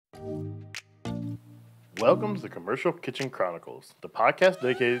Welcome to the Commercial Kitchen Chronicles, the podcast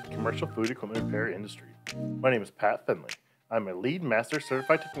dedicated to the commercial food equipment repair industry. My name is Pat Finley. I'm a lead master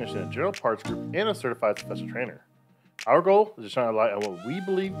certified technician at General Parts Group and a certified professional trainer. Our goal is to shine a light on what we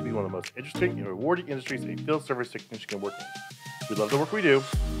believe to be one of the most interesting and rewarding industries a field service technician can work in. We love the work we do,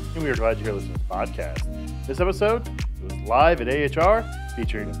 and we are glad you're here listening to this podcast. This episode was live at AHR,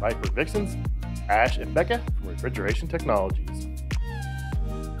 featuring Viper Vixens, Ash and Becca from Refrigeration Technologies.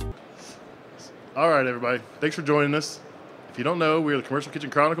 All right, everybody. Thanks for joining us. If you don't know, we're the Commercial Kitchen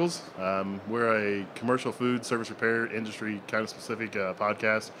Chronicles. We're a commercial food service repair industry kind of specific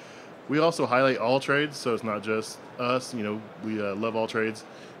podcast. We also highlight all trades, so it's not just us. You know, we love all trades.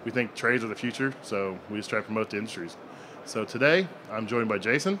 We think trades are the future, so we just try to promote the industries. So today, I'm joined by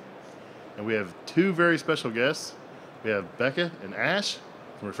Jason, and we have two very special guests. We have Becca and Ash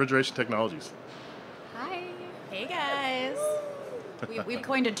from Refrigeration Technologies. Hi. Hey, guys. We've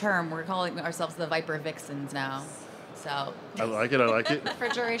coined a term. We're calling ourselves the Viper Vixens now. So I like it.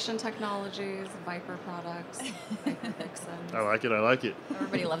 Refrigeration Technologies, Viper Products, Viper Vixens. I like it.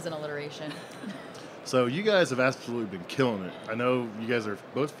 Everybody loves an alliteration. So you guys have absolutely been killing it. I know you guys are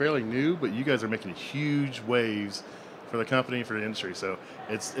both fairly new, but you guys are making huge waves for the company, for the industry. So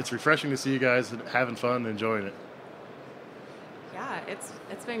it's refreshing to see you guys having fun and enjoying it. Yeah,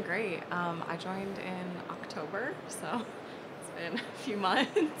 it's been great. I joined in October, so in a few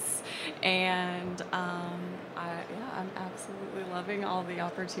months, and I'm absolutely loving all the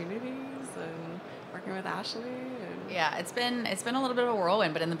opportunities and working with Ashley. And Yeah, it's been a little bit of a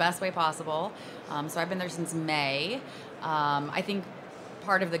whirlwind, but in the best way possible. So I've been there since May. I think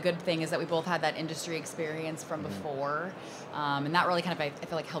part of the good thing is that we both had that industry experience from before, and that really kind of I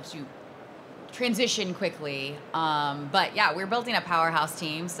feel like helps you transition quickly. But yeah, we're building a powerhouse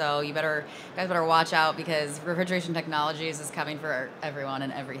team, so you guys better watch out, because Refrigeration Technologies is coming for everyone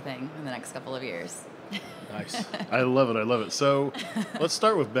and everything in the next couple of years. Nice. I love it. So let's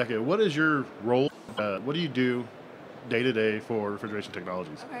start with Becca. What is your role? What do you do day to day for Refrigeration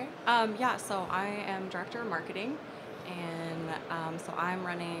Technologies? Okay. So I am Director of Marketing, and so I'm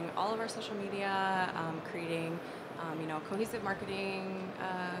running all of our social media, creating cohesive marketing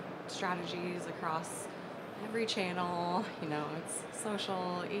strategies across every channel. It's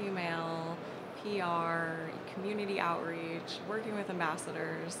social, email, PR, community outreach, working with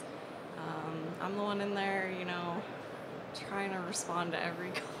ambassadors. I'm the one in there, trying to respond to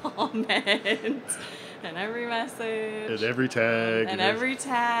every comment and every message. And every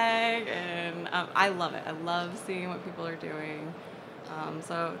tag. And I love it. I love seeing what people are doing.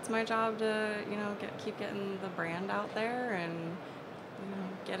 So it's my job to, keep getting the brand out there and,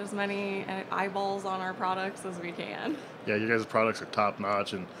 get as many eyeballs on our products as we can. Yeah, you guys' products are top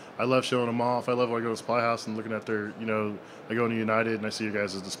notch, and I love showing them off. I love when I go to the supply house and looking at their, I go into United and I see your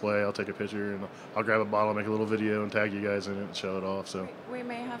guys' display. I'll take a picture and I'll grab a bottle, make a little video, and tag you guys in it and show it off. So we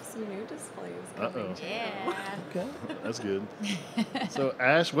may have some new displays coming. Yeah. Okay, that's good. So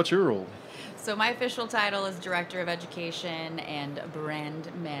Ash, what's your role? So my official title is Director of Education and Brand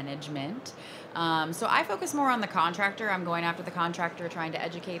Management. So I focus more on the contractor. I'm going after the contractor, trying to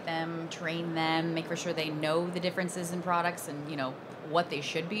educate them, train them, make for sure they know the differences in products and, what they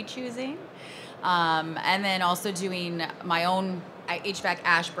should be choosing. And then also doing my own HVAC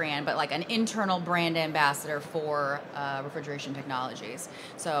Ash brand, but like an internal brand ambassador for Refrigeration Technologies.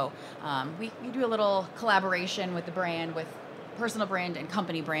 So we do a little collaboration with the brand, with personal brand and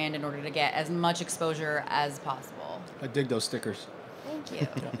company brand, in order to get as much exposure as possible. I dig those stickers. Thank you.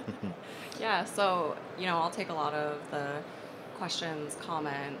 Yeah, so, I'll take a lot of the questions,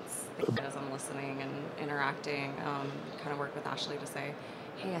 comments, as I'm listening and interacting, kind of work with Ashley to say,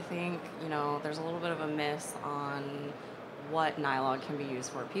 hey, I think, there's a little bit of a miss on what nylon can be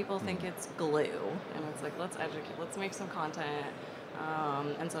used for. People think it's glue, and it's like, let's educate, let's make some content.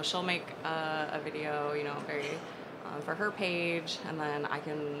 And so she'll make a video, very for her page, and then I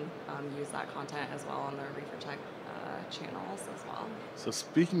can use that content as well on the Refrigeration channels as well. So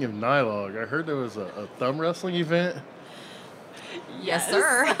speaking of nylon, I heard there was a thumb wrestling event. Yes,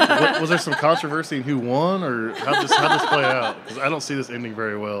 sir. Was there some controversy in who won, or how'd this play out? Because I don't see this ending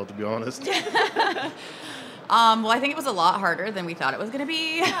very well, to be honest. Well, I think it was a lot harder than we thought it was going to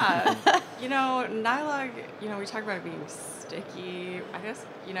be. Yeah. Nylon, we talk about it being sticky. I guess,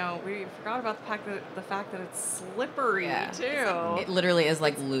 we forgot about the fact that it's slippery, too. It literally is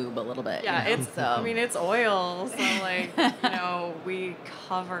like lube a little bit. Yeah, it's oil. So, we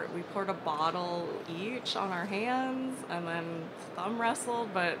poured a bottle each on our hands and then thumb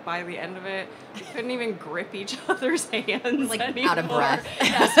wrestled, but by the end of it, we couldn't even grip each other's hands like anymore. Out of breath.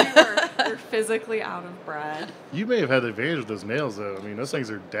 Yes, we were physically out of breath. You may have had the advantage of those nails, though. I mean, those things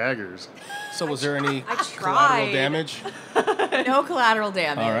are daggers. So was there any I collateral tried. damage? No collateral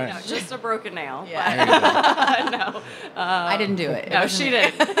damage. All right. No, just a broken nail. Yeah. There you go. No. I didn't do it. No, she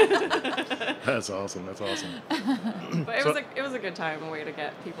did. That's awesome. That's awesome. But it was a good time, a way to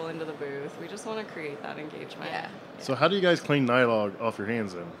get people into the booth. We just want to create that engagement. Yeah. So how do you guys clean nylog off your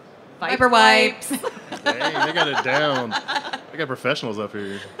hands then? Viper wipes. Dang, they got it down. I got professionals up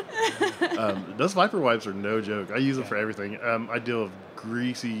here. Those Viper wipes are no joke. I use them for everything. I deal with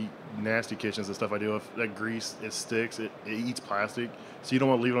greasy, nasty kitchens and stuff. I deal with that grease. It sticks. It eats plastic. So you don't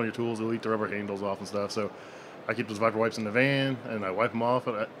want to leave it on your tools. It'll eat the rubber handles off and stuff. So I keep those Viper wipes in the van and I wipe them off.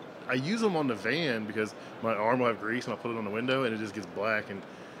 And I use them on the van because my arm will have grease and I'll put it on the window and it just gets black and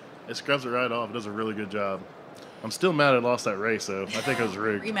it scrubs it right off. It does a really good job. I'm still mad I lost that race, so I think it was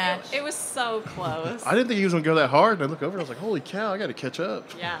rigged. Rematch. It was so close. I didn't think he was going to go that hard, and I look over and I was like, holy cow, I got to catch up.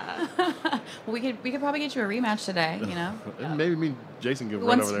 Yeah. Well, we could probably get you a rematch today, you know? And maybe me and Jason can Who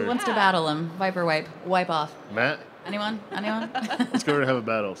run wants, over who there. wants to battle him? Viper wipe off. Matt, Anyone? let's go over and have a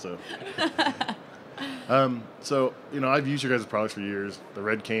battle. So, you know, I've used your guys' products for years. The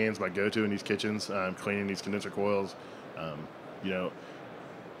red cans, my go-to in these kitchens, cleaning these condenser coils. You know,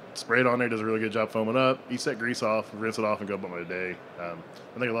 spray it on there, does a really good job foaming up. Eats that grease off, rinse it off, and go about my day. I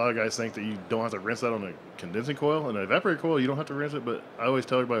think a lot of guys think that you don't have to rinse that on a condensing coil. And an evaporator coil, you don't have to rinse it, but I always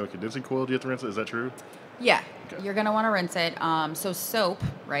tell everybody on a condensing coil, do you have to rinse it? Is that true? Yeah, Okay. you're gonna want to rinse it. So soap,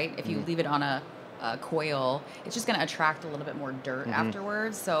 right? If you leave it on a coil, it's just gonna attract a little bit more dirt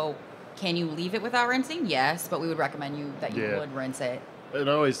afterwards. So can you leave it without rinsing? Yes, but we would recommend that you Yeah. would rinse it. And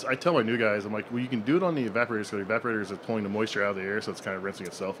I tell my new guys, I'm like, well, you can do it on the evaporators because the evaporators are pulling the moisture out of the air, so it's kind of rinsing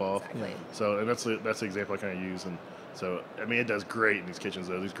itself off. Exactly. So, and that's the example I kind of use. And so, I mean, it does great in these kitchens,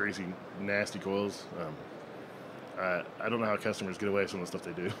 though. These greasy, nasty coils. I don't know how customers get away with some of the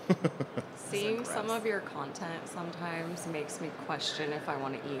stuff they do. Seeing some of your content sometimes makes me question if I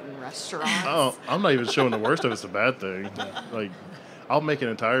want to eat in restaurants. Oh, I'm not even showing the worst of it's a bad thing. Like, I'll make an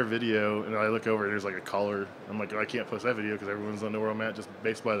entire video and I look over and there's like a collar. I'm like, I can't post that video because everyone's gonna know where I'm at just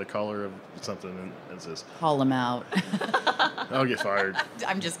based by the color of something. And it's just, Call him out. I'll get fired.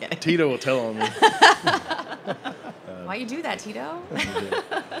 I'm just kidding. Tito will tell on me. Why you do that, Tito?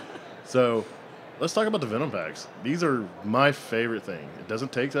 So, let's talk about the Venom packs. These are my favorite thing. It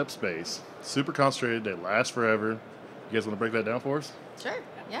doesn't take up space. Super concentrated. They last forever. You guys want to break that down for us? Sure.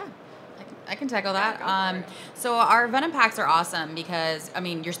 Yeah. I can tackle that. So our Venom packs are awesome because, I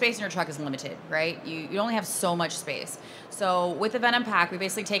mean, your space in your truck is limited, right? You only have so much space. So with the Venom pack, we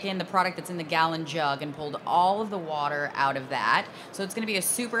basically taken the product that's in the gallon jug and pulled all of the water out of that. So it's going to be a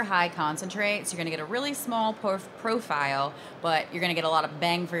super high concentrate. So you're going to get a really small profile, but you're going to get a lot of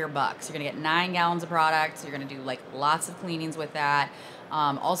bang for your buck. So you're going to get 9 gallons of product. So you're going to do like lots of cleanings with that.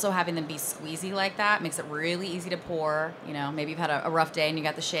 Also having them be squeezy like that makes it really easy to pour. You know, maybe you've had a rough day and you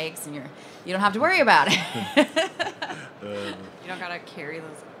got the shakes and you don't have to worry about it. You don't gotta carry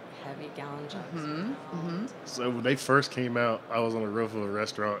those heavy gallon jugs. So when they first came out, I was on the roof of a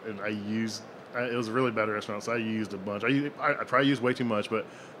restaurant and it was a really bad restaurant, so I used a bunch. I probably used way too much, but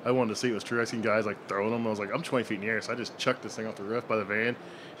I wanted to see it was true. I seen guys like throwing them. I was like, I'm 20 feet in the air, so I just chucked this thing off the roof by the van,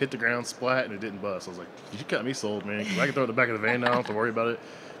 hit the ground, splat, and it didn't bust. I was like, you got me sold, man. 'Cause I can throw it in the back of the van now. I don't have to worry about it.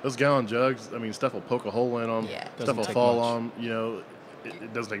 Those gallon jugs, I mean, stuff will poke a hole in them. Yeah. Stuff will take fall much. on, you know.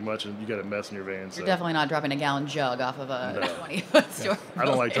 It doesn't take much, and you got a mess in your van. So. You're definitely not dropping a gallon jug off of a No. 20-foot store. I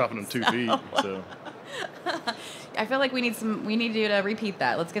don't like dropping them 2 feet, so. I feel like we need you to repeat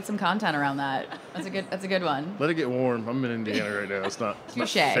that. Let's get some content around that. That's a good one. Let it get warm. I'm in Indiana right now. It's not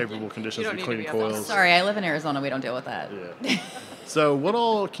Touche. favorable conditions You for don't cleaning need to be up coils. Sorry, I live in Arizona. We don't deal with that. Yeah. So what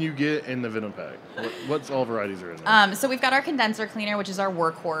all can you get in the Venom pack? What's all varieties are in there? So we've got our condenser cleaner, which is our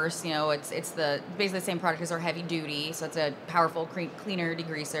workhorse. You know, it's basically the same product as our heavy duty. So it's a powerful cleaner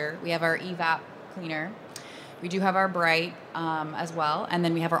degreaser. We have our evap cleaner. We do have our bright as well, and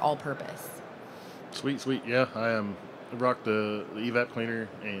then we have our all-purpose. Sweet. Yeah, I rock the evap cleaner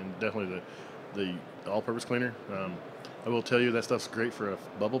and definitely the all-purpose cleaner. I will tell you that stuff's great for a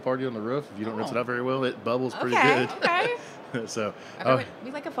bubble party on the roof. If you don't rinse it out very well, it bubbles pretty good. Okay. So,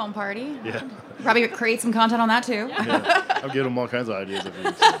 We like a foam party. yeah. Probably create some content on that too. Yeah, I'll give them all kinds of ideas.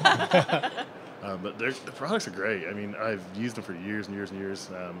 But the products are great. I mean, I've used them for years and years and years.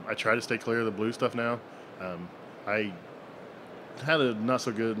 I try to stay clear of the blue stuff now. I had a not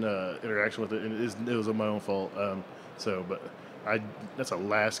so good interaction with it, and it was my own fault. But that's a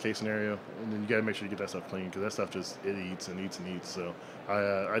last case scenario, and then you got to make sure you get that stuff clean because that stuff it eats and eats and eats. So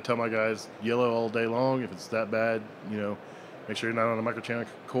I tell my guys yellow all day long. If it's that bad, make sure you're not on a microchannel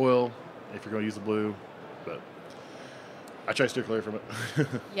coil if you're going to use the blue. But I try to steer clear from it.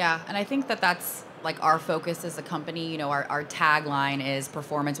 Yeah, and I think that that's like our focus as a company. You know, our tagline is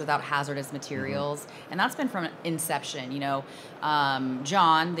performance without hazardous materials, and that's been from inception. You know,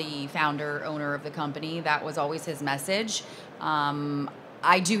 John, the founder, owner of the company, that was always his message.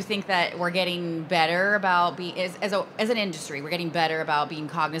 I do think that we're getting better about being, as an industry, we're getting better about being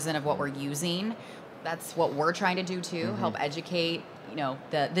cognizant of what we're using. That's what we're trying to do too, help educate, you know,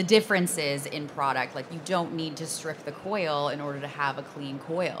 the differences in product. Like, you don't need to strip the coil in order to have a clean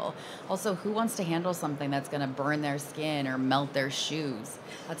coil. Also, who wants to handle something that's going to burn their skin or melt their shoes?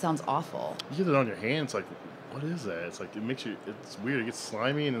 That sounds awful. You get it on your hands, like, what is that? It's like, it makes you, it's weird. It gets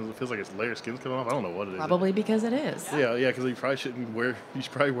slimy and it feels like it's layer skin's coming off. I don't know what it is. Probably because it is. Yeah, because you probably shouldn't wear, you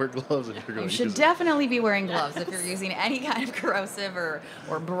should probably wear gloves if you're going to You use should definitely be wearing gloves if you're using any kind of corrosive or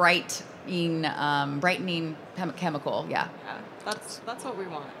brightening chemical. Yeah. Yeah, that's what we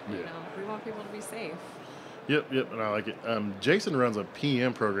want. Yeah. You know, we want people to be safe. Yep, and I like it. Jason runs a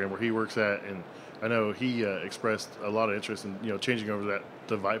PM program where he works at, and I know he expressed a lot of interest in, you know, changing over that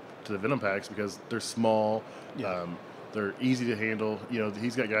to the Venom packs because they're small, they're easy to handle. You know,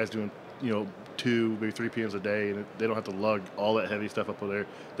 he's got guys doing, you know, 2, maybe 3 PMs a day, and they don't have to lug all that heavy stuff up over there.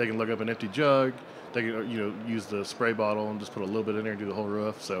 They can lug up an empty jug. They can, you know, use the spray bottle and just put a little bit in there and do the whole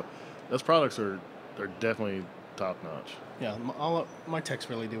roof. So those products are definitely top notch. Yeah, my techs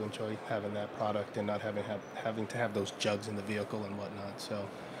really do enjoy having that product and not having to have those jugs in the vehicle and whatnot. So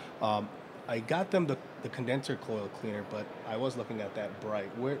I got them the condenser coil cleaner, but I was looking at that bright.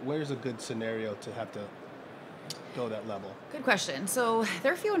 Where's a good scenario to have to go that level? Good question. So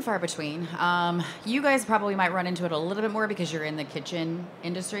they're few and far between. You guys probably might run into it a little bit more because you're in the kitchen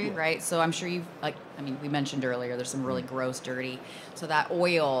industry, right? So I'm sure we mentioned earlier, there's some really gross, dirty. So that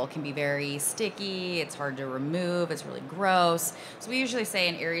oil can be very sticky. It's hard to remove. It's really gross. So we usually say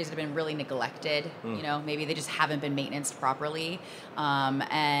in areas that have been really neglected, you know, maybe they just haven't been maintained properly.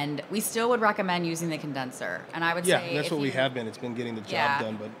 And we still would recommend using the condenser. And I would say that's what we have been. It's been getting the job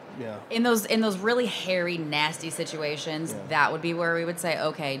done, but yeah. In those really hairy, nasty situations, that would be where we would say,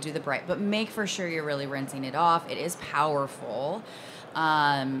 okay, do the bright, but make for sure you're really rinsing it off. It is powerful.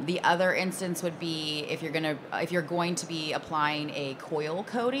 The other instance would be if you're going to be applying a coil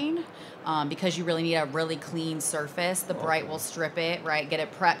coating, because you really need a really clean surface. The bright will strip it, right? Get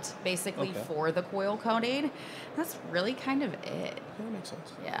it prepped basically for the coil coating. That's really kind of it. Yeah, that makes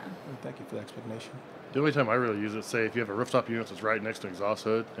sense. Yeah. Well, thank you for the explanation. The only time I really use it, say, if you have a rooftop unit that's right next to an exhaust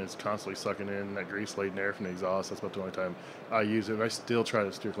hood and it's constantly sucking in that grease-laden air from the exhaust, that's about the only time I use it. And I still try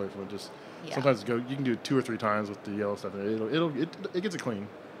to steer clear from it. Sometimes you can do it 2 or 3 times with the yellow stuff, and it gets it clean.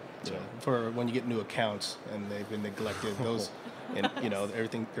 So. For when you get new accounts and they've been neglected, those, and you know,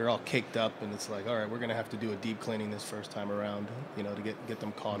 everything, they're all caked up, and it's like, all right, we're gonna have to do a deep cleaning this first time around, you know, to get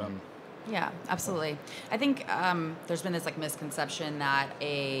them caught up. Yeah, absolutely. I think there's been this like misconception that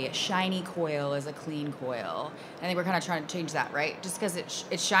a shiny coil is a clean coil. I think we're kind of trying to change that, right? Just because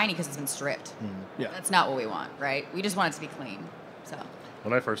it's shiny because it's been stripped. Yeah, that's not what we want, right? We just want it to be clean. So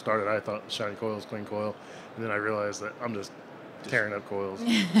when I first started, I thought shiny coil was clean coil, and then I realized that I'm just tearing up coils.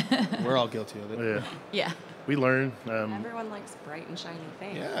 We're all guilty of it. Yeah. We learn. Everyone likes bright and shiny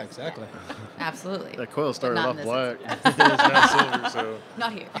things. Yeah, exactly. Absolutely. That coil started not off in black. this It's now silver. So.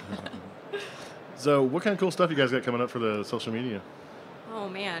 Not here. So, what kind of cool stuff you guys got coming up for the social media? Oh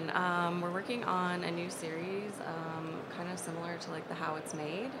man, we're working on a new series, kind of similar to like the How It's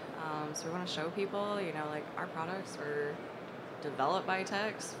Made. So we want to show people, you know, like our products were developed by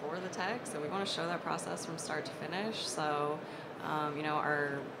techs for the techs, and we want to show that process from start to finish. So, you know,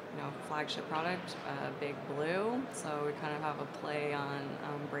 our flagship product, Big Blue. So we kind of have a play on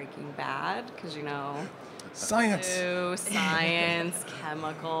Breaking Bad because science,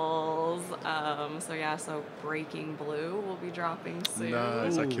 chemicals. So Breaking Blue will be dropping soon.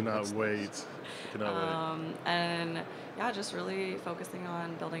 Nice, I cannot wait. And yeah, just really focusing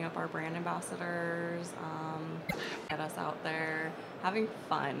on building up our brand ambassadors, get us out there, having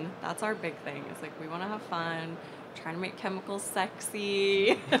fun. That's our big thing. It's like we want to have fun, trying to make chemicals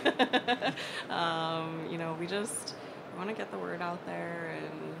sexy. We want to get the word out there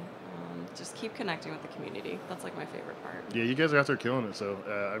and just keep connecting with the community. That's like my favorite part. Yeah, you guys are out there killing it. So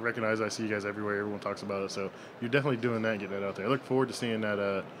I see you guys everywhere. Everyone talks about it. So you're definitely doing that and getting that out there. I look forward to seeing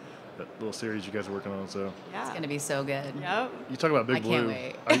that little series you guys are working on. So it's going to be so good. Yep. You talk about Big Blue.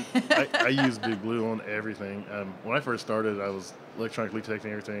 I can't wait. I use Big Blue on everything. When I first started, I was electronic leak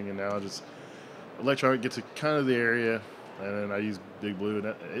detecting everything, and now I just electronic gets to kind of the area, and then I use Big Blue,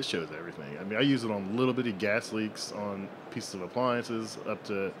 and it shows everything. I mean, I use it on little bitty gas leaks on pieces of appliances up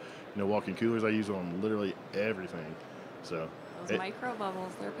to walk-in coolers. I use it on literally everything. So Those micro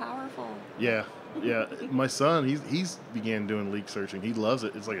bubbles, they're powerful. Yeah. My son, he's began doing leak searching. He loves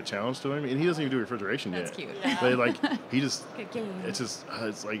it. It's like a challenge to him, and he doesn't even do refrigeration That's yet. cute. Yeah. But like he just, Good game. it's just,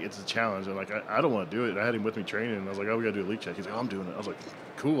 it's like it's a challenge, and like I don't want to do it. I had him with me training, and I was like, oh, we gotta do a leak check. He's like, oh, I'm doing it. I was like,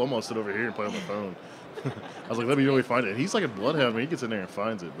 cool. I'm gonna sit over here and play on my phone. I was like, let me know where we find it. And he's like a bloodhound. I mean, he gets in there and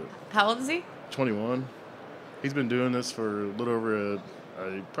finds it. But How old is he? 21. He's been doing this for a little over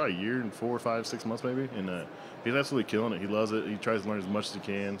probably a year and 4 or 5, 6 months maybe, and he's absolutely killing it. He loves it. He tries to learn as much as he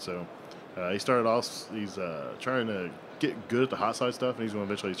can. So he started off. He's trying to get good at the hot side stuff, and he's going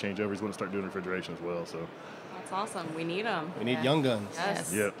to eventually change over. He's going to start doing refrigeration as well. So That's awesome. We need them. We need young guns.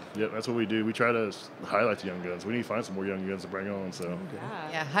 Yes. yep, that's what we do. We try to highlight the young guns. We need to find some more young guns to bring on. So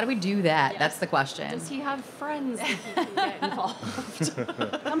Yeah. How do we do that? Yes. That's the question. Does he have friends that he can get involved?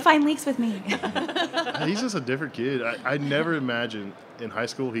 Come find leaks with me. he's just a different kid. I never imagined in high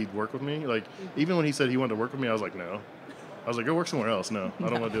school he'd work with me. Like even when he said he wanted to work with me, I was like, no. I was like, go work somewhere else. No, I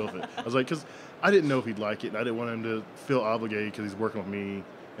don't want to deal with it. I was like, because I didn't know if he'd like it, and I didn't want him to feel obligated because he's working with me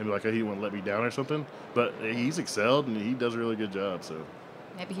and be like, he didn't want to let me down or something. But he's excelled, and he does a really good job. So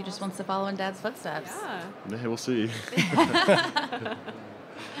Maybe he just wants to follow in Dad's footsteps. Yeah. we'll see.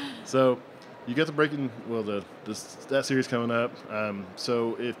 So you got the that series coming up.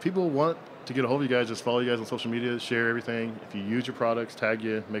 So if people want to get a hold of you guys, just follow you guys on social media, share everything. If you use your products, tag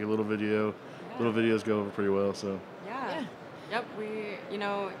you, make a little video. Little videos go over pretty well. So Yeah. Yep.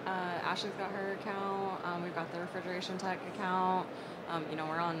 Ashley's got her account. We've got the Refrigeration Tech account.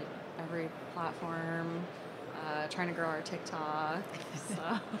 We're on every platform. Trying to grow our TikTok.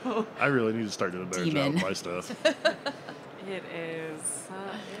 So I really need to start doing a better job with my stuff. it is.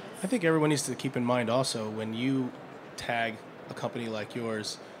 I think everyone needs to keep in mind also when you tag a company like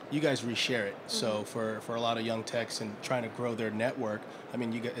yours, you guys reshare it. So for a lot of young techs and trying to grow their network, I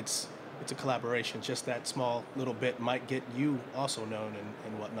mean, it's a collaboration. Just that small little bit might get you also known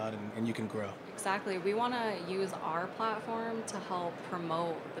and whatnot, and you can grow. Exactly. We want to use our platform to help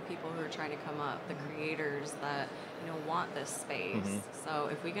promote the people who are trying to come up, the creators that want this space. So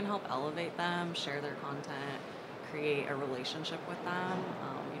if we can help elevate them, share their content, create a relationship with them,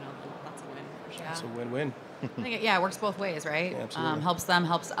 then that's a win for sure. It's a win-win. I think it works both ways, right? Yeah, absolutely. Helps them,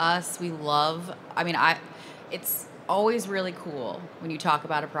 helps us. We love. It's always really cool when you talk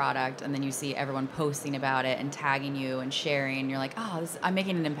about a product and then you see everyone posting about it and tagging you and sharing. And you're like, I'm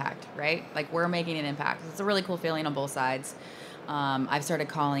making an impact, right? Like we're making an impact. It's a really cool feeling on both sides. I've started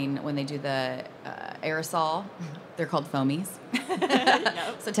calling when they do the aerosol, they're called foamies.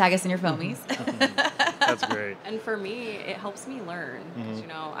 So tag us in your foamies. That's great. And for me, it helps me learn. 'Cause,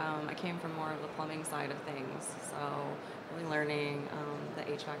 I came from more of the plumbing side of things, so really learning the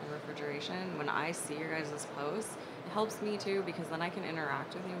HVAC and refrigeration. When I see your guys' posts, it helps me too because then I can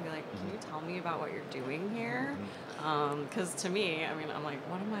interact with you and be like, can you tell me about what you're doing here? Because to me, I'm like,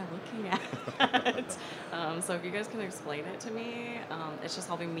 what am I looking at? So if you guys can explain it to me, it's just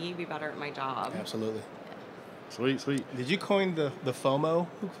helping me be better at my job. Absolutely. Sweet. Did you coin the FOMO?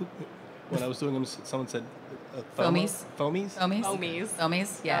 When I was doing them, someone said Foamies. Foamies?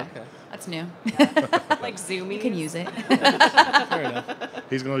 Foamies, yeah. Okay. That's new. Like Zoomies. You can use it. Fair enough.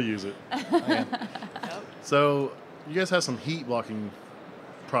 He's going to use it. Yep. So you guys have some heat blocking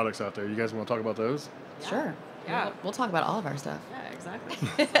products out there. You guys want to talk about those? Sure. Yeah. We'll talk about all of our stuff. Yeah, exactly.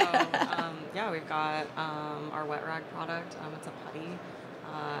 So, we've got our wet rag product. It's a putty.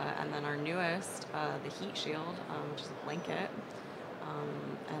 And then our newest, the heat shield, which is a blanket.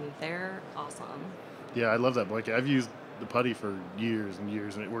 And they're awesome. Yeah, I love that blanket. I've used the putty for years and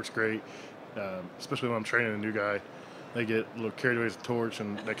years, and it works great, especially when I'm training a new guy. They get a little carried away with the torch,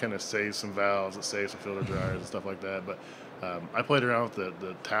 and that kind of saves some valves, it saves some filter dryers and stuff like that. But I played around with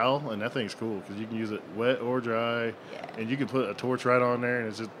the towel, and that thing's cool because you can use it wet or dry, and you can put a torch right on there, and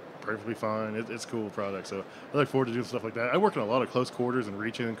it's just perfectly fine. It's a cool product. So I look forward to doing stuff like that. I work in a lot of close quarters and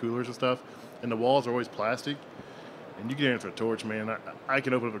reach-in and coolers and stuff, and the walls are always plastic. And you get in with a torch, man. I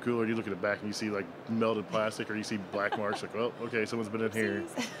can open up a cooler, and you look at the back, and you see, like, melted plastic, or you see black marks, like, oh, okay, someone's been in here.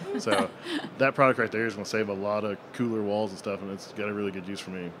 So that product right there is going to save a lot of cooler walls and stuff, and it's got a really good use for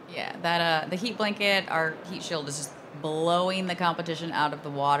me. Yeah, that the heat blanket, our heat shield is just blowing the competition out of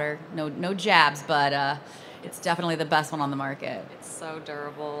the water. No jabs, but it's definitely the best one on the market. It's so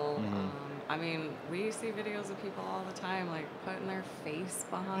durable. We see videos of people all the time, like putting their face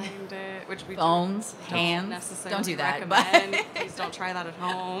behind it, which we Phones, don't hands. necessarily Don't do that. recommend. Please don't try that at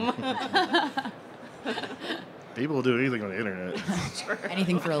home. People will do anything on the internet. Sure.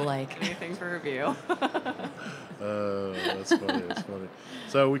 Anything for a like. Anything for a view. That's funny. That's funny.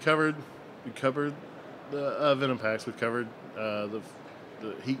 So we covered the venom packs. We've covered the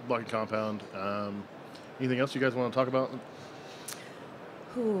heat blocking compound. Anything else you guys want to talk about?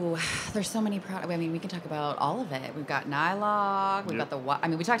 Ooh, there's so many products. I mean, we can talk about all of it. We've got Nylog. We've got the. I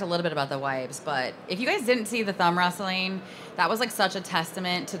mean, we talked a little bit about the wipes, but if you guys didn't see the thumb wrestling, that was like such a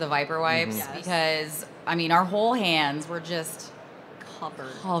testament to the Viper wipes because I mean, our whole hands were just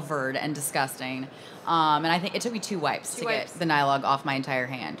covered and disgusing. And I think it took me 2 wipes to get the Nylog off my entire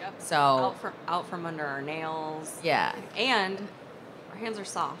hand. Yep. So out from under our nails. Yeah. And our hands are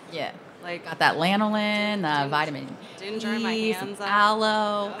soft. Yeah. Like got that lanolin, vitamin didn't dry my E, hands some up.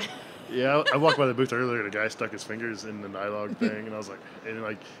 aloe. Yeah, I walked by the booth earlier and a guy stuck his fingers in the Nylog thing, and I was like, and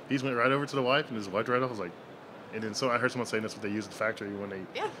like he just went right over to the wipe and just wiped right off. I was like, and then so I heard someone saying that's what they use at the factory when they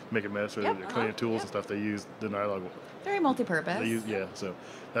make a mess or they're cleaning tools and stuff. They use the Nylog. Very multi-purpose. They use so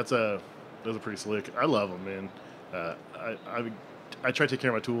that's those are pretty slick. I love them, man. I try to take care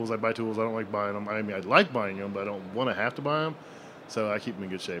of my tools. I buy tools. I don't like buying them. I mean, I like buying them, but I don't want to have to buy them. So I keep them in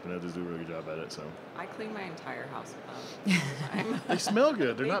good shape, and others do a really good job at it. So I clean my entire house with them all the time. they smell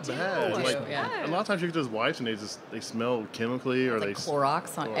good. They're not bad. Like, a lot of times you get those wipes, and they smell chemically, or like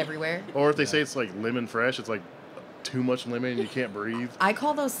Clorox on everywhere. Or if they say it's like lemon fresh, it's like too much lemon and you can't breathe. I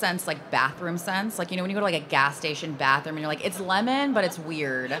call those scents like bathroom scents. Like, you know, when you go to like a gas station bathroom and you're like, it's lemon, but it's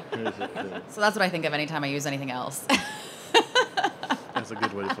weird. So that's what I think of anytime I use anything else. That's a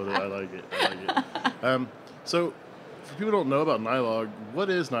good way to put it. I like it. So, for people who don't know about Nylog, what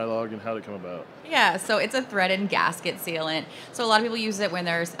is Nylog and how did it come about? Yeah, so it's a thread and gasket sealant. So a lot of people use it when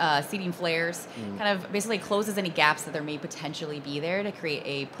there's seating flares. Kind of basically closes any gaps that there may potentially be there to create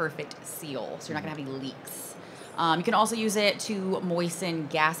a perfect seal. So you're not going to have any leaks. You can also use it to moisten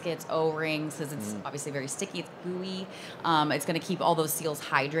gaskets, O-rings, because it's obviously very sticky. It's gooey. It's going to keep all those seals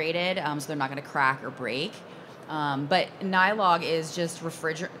hydrated, so they're not going to crack or break. But Nylog is just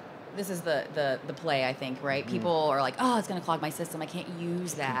refrigerant. This is the play, I think, right? People are like, oh, it's going to clog my system. I can't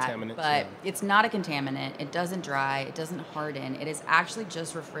use that. But it's not a contaminant. It doesn't dry. It doesn't harden. It is actually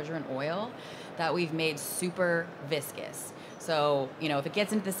just refrigerant oil that we've made super viscous. So, you know, if it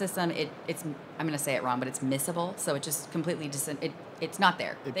gets into the system, it's I'm going to say it wrong, but it's miscible. So it just completely it's not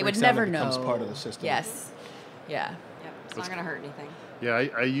there. They would never know. It becomes part of the system. Yes. Yeah. Yep. It's not going to hurt anything. Yeah,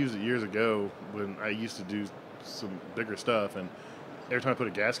 I used it years ago when I used to do some bigger stuff, and every time I put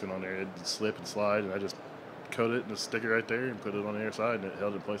a gasket on there, it'd slip and slide, and I just coat it and stick it right there and put it on the other side, and it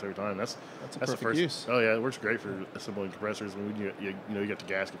held it in place every time. That's a the perfect first use. Oh yeah, it works great for assembling compressors. When you got the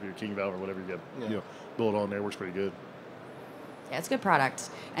gasket for your king valve or whatever, you got build on there. It works pretty good. Yeah, it's a good product,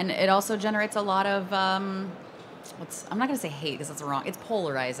 and it also generates a lot of I'm not going to say hate because that's wrong. It's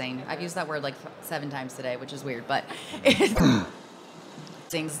polarizing. I've used that word like 7 times today, which is weird, but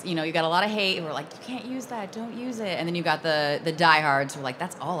things, you know, you got a lot of hate who are like, you can't use that, don't use it, and then you got the diehards who are like,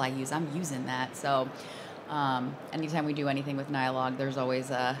 that's all I use, I'm using that. So anytime we do anything with Nylog, there's always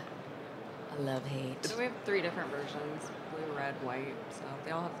a love-hate. So we have 3 different versions: blue, red, white. So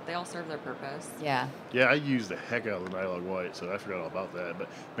they all serve their purpose. Yeah. Yeah, I use the heck out of the Nylog white, so I forgot all about that. But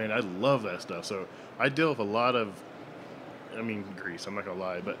man, I love that stuff. So I deal with a lot of, grease. I'm not gonna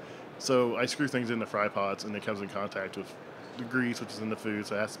lie, but so I screw things in the fry pots, and it comes in contact with the grease, which is in the food,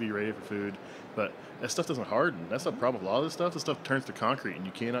 so it has to be ready for food. But that stuff doesn't harden. That's the problem with a lot of this stuff. This stuff turns to concrete, and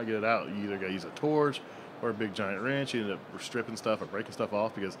you cannot get it out. You either gotta use a torch or a big giant wrench. You end up stripping stuff or breaking stuff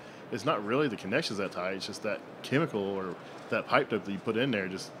off because it's not really the connections that tight. It's just that chemical or that pipe that you put in there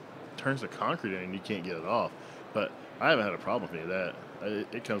just turns to concrete and you can't get it off. But I haven't had a problem with any of that.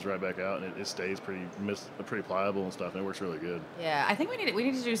 It comes right back out, and it stays pretty pliable and stuff, and it works really good. Yeah, I think we need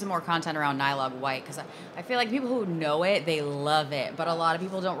to do some more content around Nylog white, because I feel like people who know it, they love it, but a lot of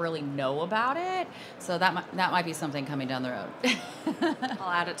people don't really know about it. So that might be something coming down the road. I'll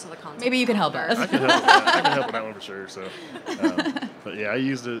add it to the content. Maybe you can help us. I can help with that one for sure. So, but yeah, I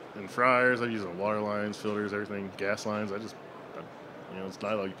used it in fryers. I used it on water lines, filters, everything, gas lines. It's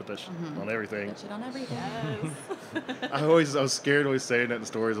Nylog. You put that shit on everything. Put shit on everything. Yes. I was scared always saying that in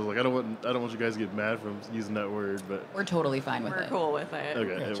stories. I was like, I don't want you guys to get mad from using that word, but we're totally fine with it. We're cool with it.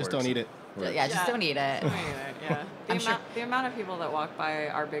 Okay, just don't eat it. Yeah, just don't eat it. Don't eat it. Yeah. The amount of people that walk by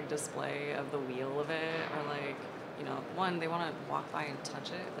our big display of the wheel of it are like, one, they want to walk by and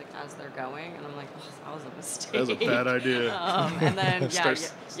touch it like as they're going, and I'm like, oh, that was a mistake. That was a bad idea. And then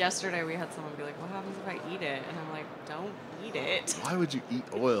yesterday we had someone be like, what happens if I eat it? And I'm like, don't eat it. Why would you eat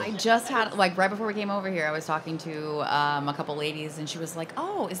oil? I just had, like, right before we came over here, I was talking to a couple ladies, and she was like,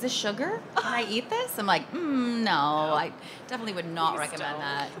 oh, is this sugar? Can I eat this? I'm like, no, I definitely would not recommend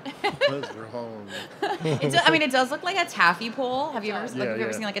that. What's wrong? It does look like a taffy pole. Have you ever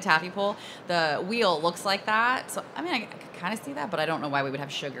seen like a taffy pole? The wheel looks like that. So, I can kind of see that, but I don't know why we would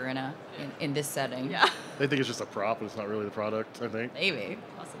have sugar in this setting. Yeah. They think it's just a prop, and it's not really the product, I think. Maybe.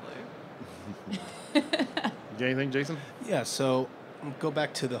 Possibly. You got anything, Jason? Yeah, so go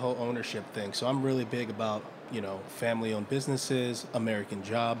back to the whole ownership thing. So I'm really big about, family-owned businesses, American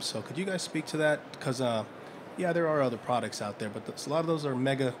jobs. So could you guys speak to that? Because, yeah, there are other products out there, but a lot of those are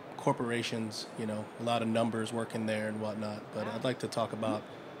mega corporations, a lot of numbers working there and whatnot. But I'd like to talk about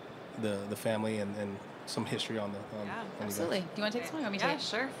the family and some history on Yeah, on you guys. Absolutely. Do you want to take this one? Or want me to Yeah, take it?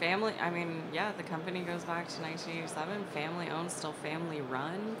 sure. Family. I mean, yeah, the company goes back to 1987. Family owned, still family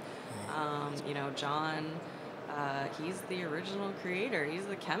run. John, he's the original creator. He's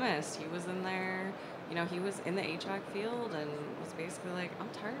the chemist. He was in there. He was in the HVAC field and was basically like, I'm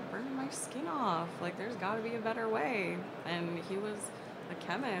tired of burning my skin off. Like, there's got to be a better way. And he was a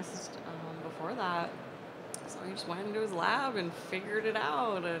chemist before that. So he just went into his lab and figured it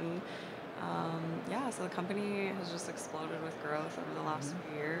out. And so the company has just exploded with growth over the last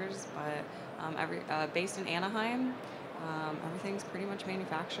few years. But based in Anaheim, everything's pretty much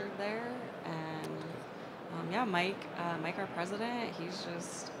manufactured there. And Mike, our president, he's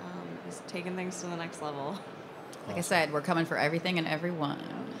just he's taking things to the next level. Like I said, we're coming for everything and everyone.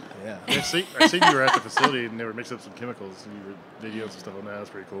 Yeah. I seen you were at the facility and they were mixing up some chemicals. And you were videos and stuff on that. That's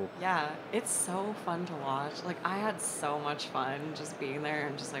pretty cool. Yeah, it's so fun to watch. Like, I had so much fun just being there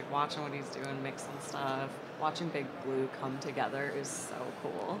and just like watching what he's doing, mixing stuff. Watching Big Blue come together is so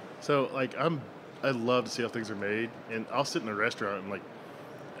cool. So like I love to see how things are made, and I'll sit in a restaurant and like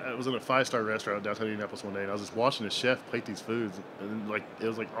I was in a 5-star restaurant downtown Indianapolis one day, and I was just watching the chef plate these foods, and like it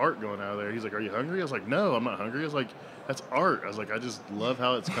was like art going out of there. He's like, "Are you hungry?" I was like, "No, I'm not hungry." I was like, "That's art." I was like, "I just love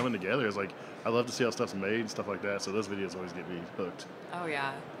how it's coming together." I was like, "I love to see how stuff's made and stuff like that." So those videos always get me hooked. Oh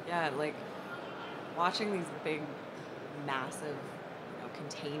yeah, like watching these big, massive,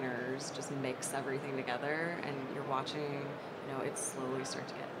 containers just mix everything together, and you're watching, it slowly start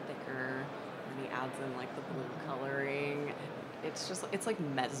to get thicker, and he adds in like the blue coloring. It's like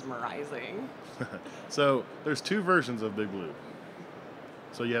mesmerizing. So there's 2 versions of Big Blue.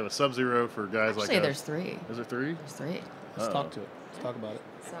 So you have a Sub-Zero for guys like us. There's 3. Is there 3? There's 3. Let's talk to it. Let's talk about it.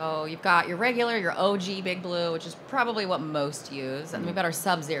 So you've got your regular, your OG Big Blue, which is probably what most use. And we've got our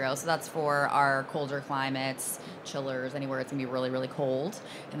Sub-Zero, so that's for our colder climates, chillers, anywhere it's going to be really, really cold.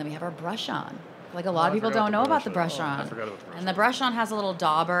 And then we have our Brush On. Like a lot of people don't know about the Brush On. I forgot about the Brush On. And the Brush On has a little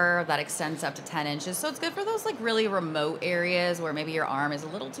dauber that extends up to 10 inches. So it's good for those like really remote areas where maybe your arm is a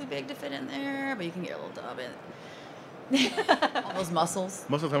little too big to fit in there, but you can get a little daub in. All those muscles.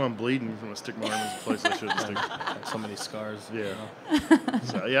 Most of the time I'm bleeding from a stick my arm in a place I shouldn't stick. Got so many scars. Yeah.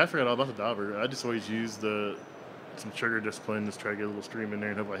 So yeah, I forgot all about the dauber. I just always use some trigger discipline, just try to get a little stream in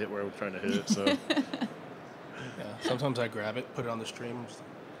there and hope I hit where I'm trying to hit. So Yeah. Sometimes I grab it, put it on the stream,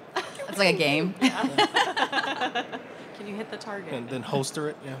 It's like a game. Can you hit the target? and then holster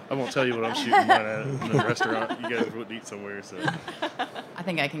it. Yeah. I won't tell you what I'm shooting mine at in a restaurant. You guys wouldn't eat somewhere, so I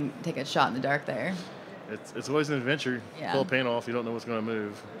think I can take a shot in the dark there. it's always an adventure. Yeah. Pull a paint off, you don't know what's going to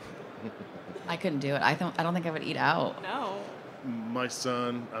move. I couldn't do it. I don't think I would eat out. No. My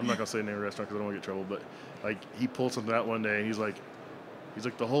son, I'm not gonna say the name of the restaurant because I don't want to get in trouble, but like he pulled something out one day and he's like,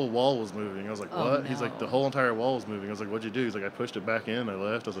 the whole wall was moving. I was like, Oh, what? He's like, no. the whole entire wall was moving. I was like, what'd you do? He's like, I pushed it back in. I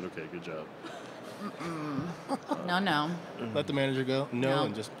left. I was like, okay, good job. No. Let the manager go. No,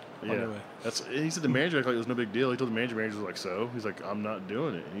 and just on Yeah, your way. he said the manager acted like it was no big deal. He told the manager was like, so? He's like, I'm not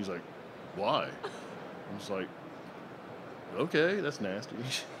doing it. And he's like, why? I'm just like, okay, that's nasty.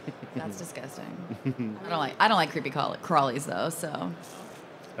 That's disgusting. I don't like creepy crawlies though. So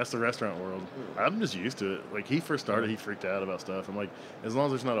That's the restaurant world. I'm just used to it. Like he first started, he freaked out about stuff. I'm like, as long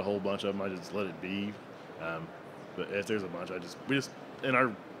as there's not a whole bunch of them, I just let it be. But if there's a bunch, and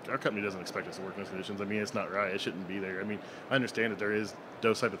our company doesn't expect us to work in those conditions. I mean, it's not right. It shouldn't be there. I mean, I understand that there is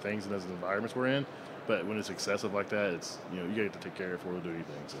those type of things in those environments we're in, but when it's excessive like that, it's, you get to take care of before we do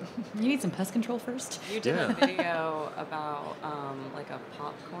anything. So you need some pest control first. You did a video about like a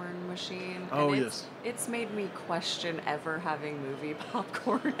popcorn machine. Oh, and yes. It's made me question ever having movie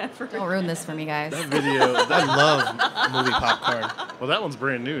popcorn ever. Don't ruin this for me, guys. that video, I love movie popcorn. well, that one's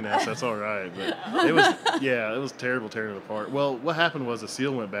brand new now, so that's all right. But it was terrible tearing it apart. Well, what happened was the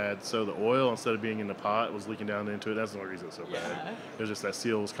seal went bad, so the oil, instead of being in the pot, was leaking down into it. That's the only reason it's so bad. It was just that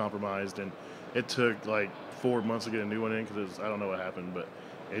seal was compromised, and it took like 4 months to get a new one in because I don't know what happened, but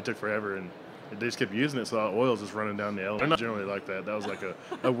it took forever, and they just kept using it, so the oil's just running down the elevator. They're not generally like that. That was like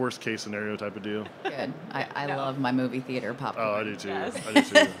a worst case scenario type of deal. Good. I love my movie theater popcorn. Oh, I do too. Yes. I do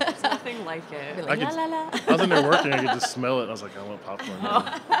too. There's nothing like Be it. like, I could- la, la, la. I was in there working, I could just smell it, and I was like, I want popcorn now.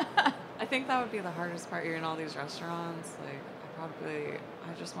 I think that would be the hardest part. You're in all these restaurants. Like, I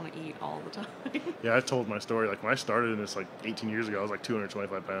just want to eat all the time. Yeah, I told my story. Like when I started in this like 18 years ago, I was like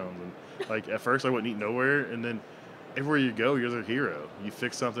 225 pounds, and like at first I wouldn't eat nowhere, and then everywhere you go, you're their hero. You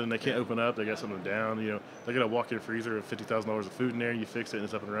fix something, they can't open up, they got something down, you know, they got a walk-in freezer of $50,000 of food in there, you fix it and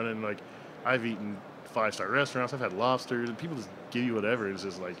it's up and running. And like, I've eaten 5-star restaurants, I've had lobsters, and people just give you whatever. It's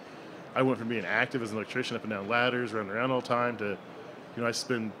just like, I went from being active as an electrician up and down ladders, running around all the time, to, you know, I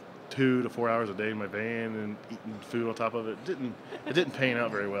spend 2 to 4 hours a day in my van and eating food on top of it. It didn't pan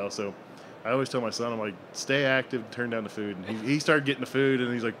out very well. So I always tell my son, I'm like, stay active, turn down the food. And he started getting the food,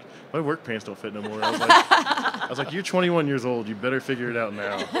 and he's like, my work pants don't fit no more. I was like, you're 21 years old. You better figure it out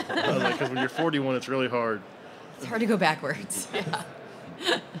now. I was like, because when you're 41, it's really hard. It's hard to go backwards. Yeah.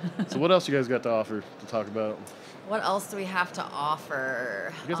 So what else you guys got to offer to talk about? What else do we have to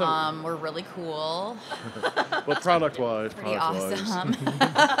offer? We're really cool. Well, product-wise. Pretty awesome.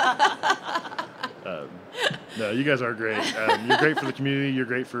 No, you guys are great. You're great for the community. You're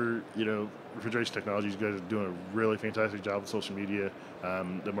great for, you know, Refrigeration Technologies. You guys are doing a really fantastic job with social media,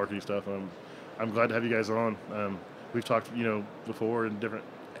 the marketing stuff. I'm glad to have you guys on. We've talked, you know, before in different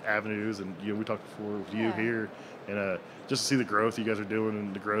avenues, and you know, we talked before with you here, and just to see the growth you guys are doing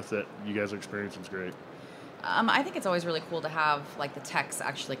and the growth that you guys are experiencing is great. I think it's always really cool to have like the techs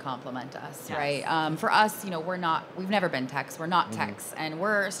actually compliment us, Yes. right? For us, you know, we've never been techs. We're not techs, and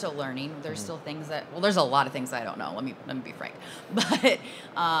we're still learning. There's still things there's a lot of things I don't know. Let me be frank. But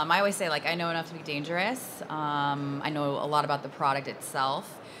I always say, like, I know enough to be dangerous. I know a lot about the product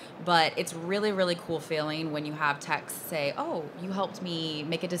itself. But it's really, really cool feeling when you have techs say, oh, you helped me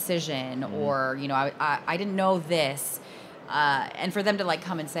make a decision, or, you know, I didn't know this. And for them to like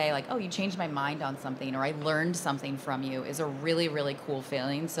come and say like, oh, you changed my mind on something, or I learned something from you, is a really, really cool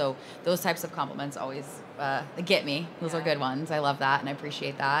feeling. So those types of compliments always get me. Those are good ones. I love that, and I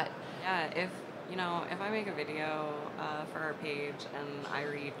appreciate that. Yeah, if I make a video for our page and I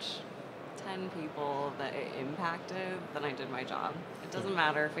reach 10 people that it impacted, then I did my job. It doesn't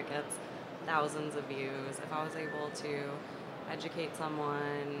matter if it gets thousands of views. If I was able to educate someone,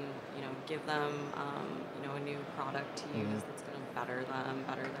 you know, give them, you know, a new product to use that's going to better them,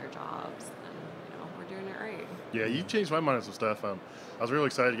 better their jobs, then, you know, we're doing it right. Yeah, you changed my mind on some stuff. I was really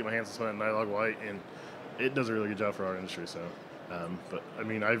excited to get my hands on some of that Nylog White, and it does a really good job for our industry. So, but I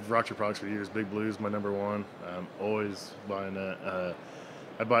mean, I've rocked your products for years. Big Blue's my number one. Always buying that.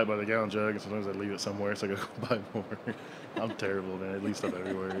 I buy it by the gallon jug, and sometimes I leave it somewhere, so I go buy more. I'm terrible, man. I leave stuff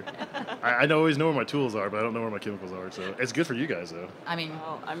everywhere. I always know where my tools are, but I don't know where my chemicals are. So it's good for you guys, though. I mean,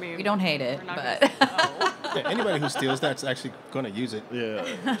 we we don't hate it, we're not but gonna Yeah, anybody who steals that's actually going to use it. Yeah,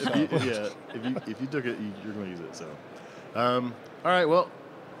 if you took it, you're going to use it. So, all right. Well,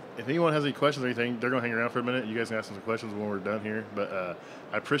 if anyone has any questions or anything, they're going to hang around for a minute. You guys can ask them some questions when we're done here. But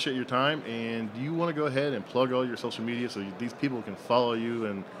I appreciate your time. And do you want to go ahead and plug all your social media so these people can follow you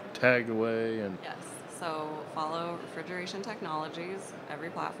and tag away? And Yes. So follow Refrigeration Technologies, every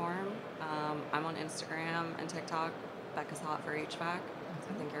platform. I'm on Instagram and TikTok. Becca's hot for HVAC. So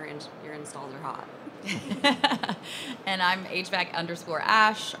I think your installs are hot. and I'm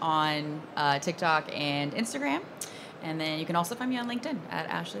HVAC_Ash on TikTok and Instagram. And then you can also find me on LinkedIn at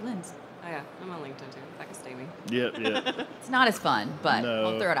Ashley Linz. Oh yeah, I'm on LinkedIn too. Becca Stamey. yeah. It's not as fun, but No.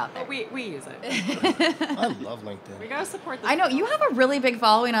 I'll throw it out there. But we use it. I love LinkedIn. We gotta support the I know you have a really big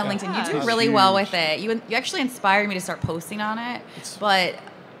following on LinkedIn. You do It's really well huge. with it. You actually inspired me to start posting on it, but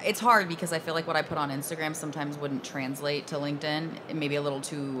it's hard because I feel like what I put on Instagram sometimes wouldn't translate to LinkedIn. It may be a little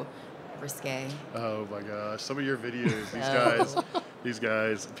too risque. Oh my gosh, some of your videos, Oh. these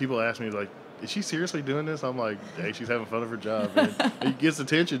guys. People ask me like, is she seriously doing this? I'm like, hey, she's having fun of her job. Man. It gets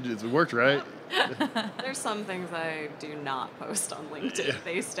attention. It worked, right? There's some things I do not post on LinkedIn. Yeah.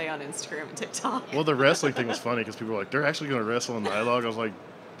 They stay on Instagram and TikTok. Well, the wrestling thing was funny because people were like, they're actually going to wrestle in Nylog. I was like,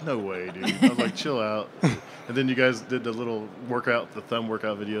 no way, dude. I was like, chill out. And then you guys did the little workout, the thumb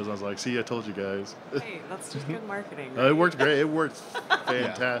workout videos. I was like, see, I told you guys. Hey, that's just good marketing. It worked great. It worked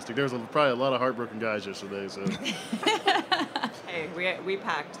fantastic. There was probably a lot of heartbroken guys yesterday. So, Hey, we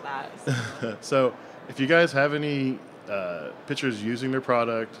packed that. so if you guys have any pictures using their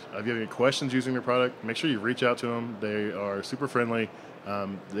product, if you have any questions using their product, make sure you reach out to them. They are super friendly.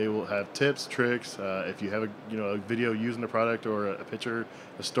 They will have tips, tricks. If you have a video using the product, or a picture,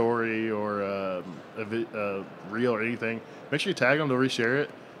 a story, or a reel or anything, make sure you tag them. They'll reshare it,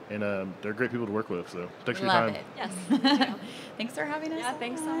 and they're great people to work with. So thanks for your Love time. it. Yes. Thanks for having us. Yeah,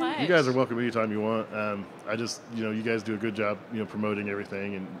 thanks so on. much. You guys are welcome anytime you want. I just, you guys do a good job, promoting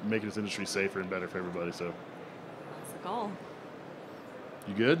everything and making this industry safer and better for everybody. So, That's the goal.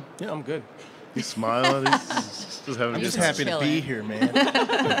 you good? Yeah, I'm good. He's smiling. He's just having a I'm good just time. happy to chilling. be here, man.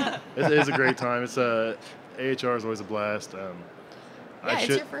 It is a great time. It's AHR is always a blast. Yeah, it's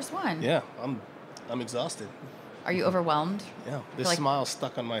your first one. Yeah, I'm exhausted. Are you overwhelmed? Yeah, this like- smile's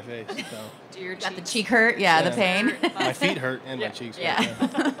stuck on my face. So. Do your Got the cheeks cheek hurt? Yeah, the Yeah. pain. My feet hurt and my cheeks hurt.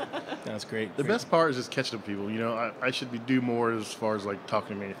 Yeah. That's great. The great. best part is just catching up with people. You know, I should do more as far as like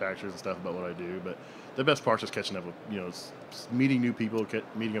talking to manufacturers and stuff about what I do, but the best part is just catching up with, you know, meeting new people,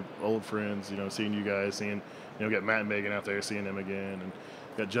 meeting up old friends, you know, seeing you guys, seeing, you know, got Matt and Megan out there, seeing them again, and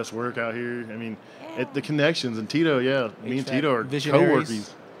got Just Work out here. I mean, the connections, and Tito, me and Tito are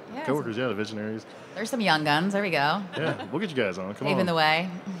Visionaries. coworkers, the visionaries. There's some young guns. There we go. Yeah, we'll get you guys on. Come Paving on. the way.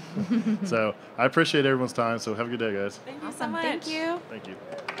 So I appreciate everyone's time. So have a good day, guys. Thank you so Awesome. much. Thank you. Thank you.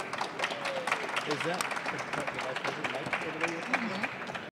 Is that?